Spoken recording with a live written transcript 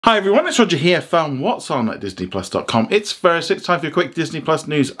Hi everyone, it's Roger here from What's On at DisneyPlus.com. It's Thursday, it's time for a quick Disney Plus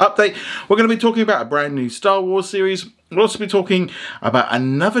news update. We're going to be talking about a brand new Star Wars series. We'll also be talking about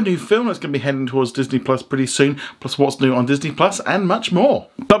another new film that's going to be heading towards Disney Plus pretty soon, plus what's new on Disney Plus and much more.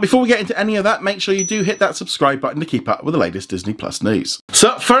 But before we get into any of that, make sure you do hit that subscribe button to keep up with the latest Disney Plus news.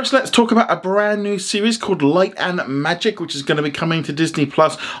 So first, let's talk about a brand new series called Light and Magic, which is going to be coming to Disney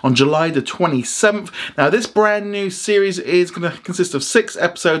Plus on July the 27th. Now, this brand new series is going to consist of 6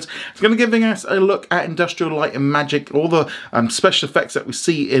 episodes. It's going to be giving us a look at industrial light and magic, all the special effects that we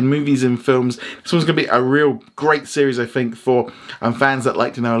see in movies and films. This one's going to be a real great series, I think, for fans that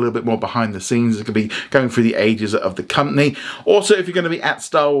like to know a little bit more behind the scenes. It's going to be going through the ages of the company. Also, if you're going to be at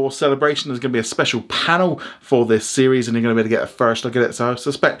Star Wars Celebration, there's going to be a special panel for this series, and you're going to be able to get a first look at it. So I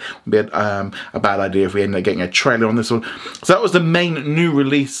suspect it would be a bad idea if we end up getting a trailer on this one. So that was the main new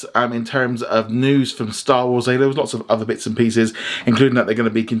release in terms of news from Star Wars. There was lots of other bits and pieces, including that they're going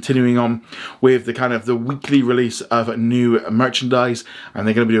to be continuing on with the weekly release of new merchandise, and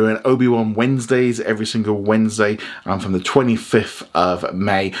they're going to be doing Obi-Wan Wednesdays every single Wednesday from the 25th of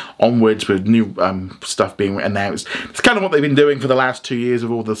May onwards, with new stuff being announced. It's kind of what they've been doing for the last 2 years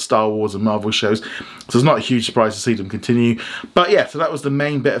with all the Star Wars and Marvel shows, so it's not a huge surprise to see them continue. But yeah, so that was the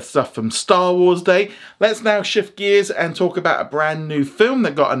main bit of stuff from Star Wars Day. Let's now shift gears and talk about a brand new film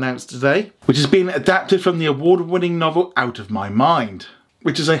that got announced today, which has been adapted from the award-winning novel Out of My Mind,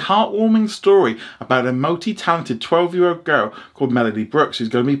 which is a heartwarming story about a multi-talented 12-year-old girl called Melody Brooks, who's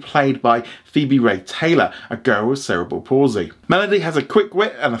going to be played by Phoebe Wray-Taylor, a girl with cerebral palsy. Melody has a quick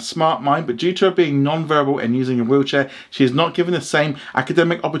wit and a smart mind, but due to her being non-verbal and using a wheelchair, she is not given the same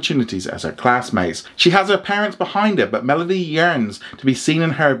academic opportunities as her classmates. She has her parents behind her, but Melody yearns to be seen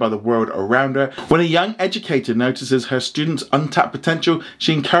and heard by the world around her. When a young educator notices her students' untapped potential,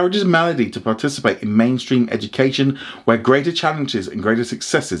 she encourages Melody to participate in mainstream education, where greater challenges and greater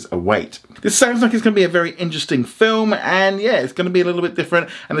successes await. This sounds like it's going to be a very interesting film, and yeah, it's going to be a little bit different,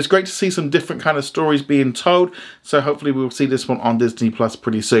 and it's great to see some different kind of stories being told. So hopefully we'll see this one on Disney Plus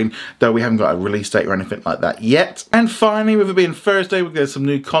pretty soon, though we haven't got a release date or anything like that yet. And finally, with it being Thursday, we're getting some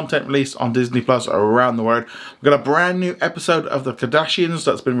new content released on Disney Plus around the world. We've got a brand new episode of The Kardashians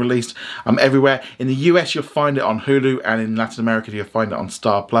that's been released everywhere. In the US, you'll find it on Hulu, and in Latin America, you'll find it on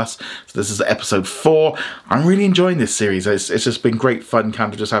Star Plus. So this is episode 4. I'm really enjoying this series. It's just been great fun,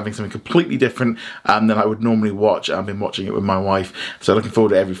 kind of just having something completely different than I would normally watch. I've been watching it with my wife, so looking forward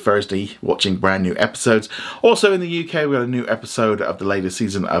to every Thursday watching brand new episodes. Also in the UK, we got a new episode of the latest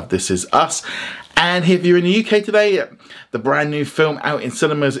season of This Is Us. And if you're in the UK today, the brand new film out in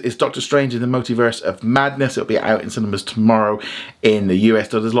cinemas is Doctor Strange in the Multiverse of Madness. It'll be out in cinemas tomorrow in the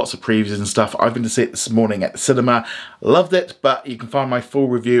US. So there's lots of previews and stuff. I've been to see it this morning at the cinema. Loved it, but you can find my full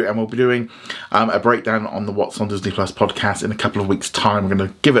review, and we'll be doing a breakdown on the What's on Disney Plus podcast in a couple of weeks' time. We're going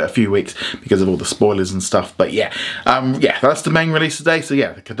to give it a few weeks because of all the spoilers and stuff. But yeah, that's the main release today. So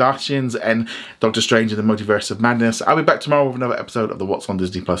yeah, the Kardashians and Doctor Strange in the Multiverse of Madness. I'll be back tomorrow with another episode of the What's on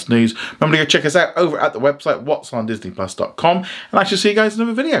Disney Plus news. Remember to go check us out over at the website whatsondisneyplus.com, and I shall see you guys in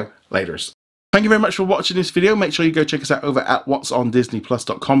another video. Laters. Thank you very much for watching this video. Make sure you go check us out over at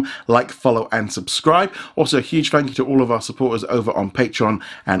whatsondisneyplus.com. Like, follow and subscribe. Also a huge thank you to all of our supporters over on Patreon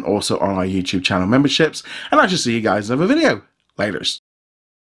and also on our YouTube channel memberships, and I shall see you guys in another video. Laters.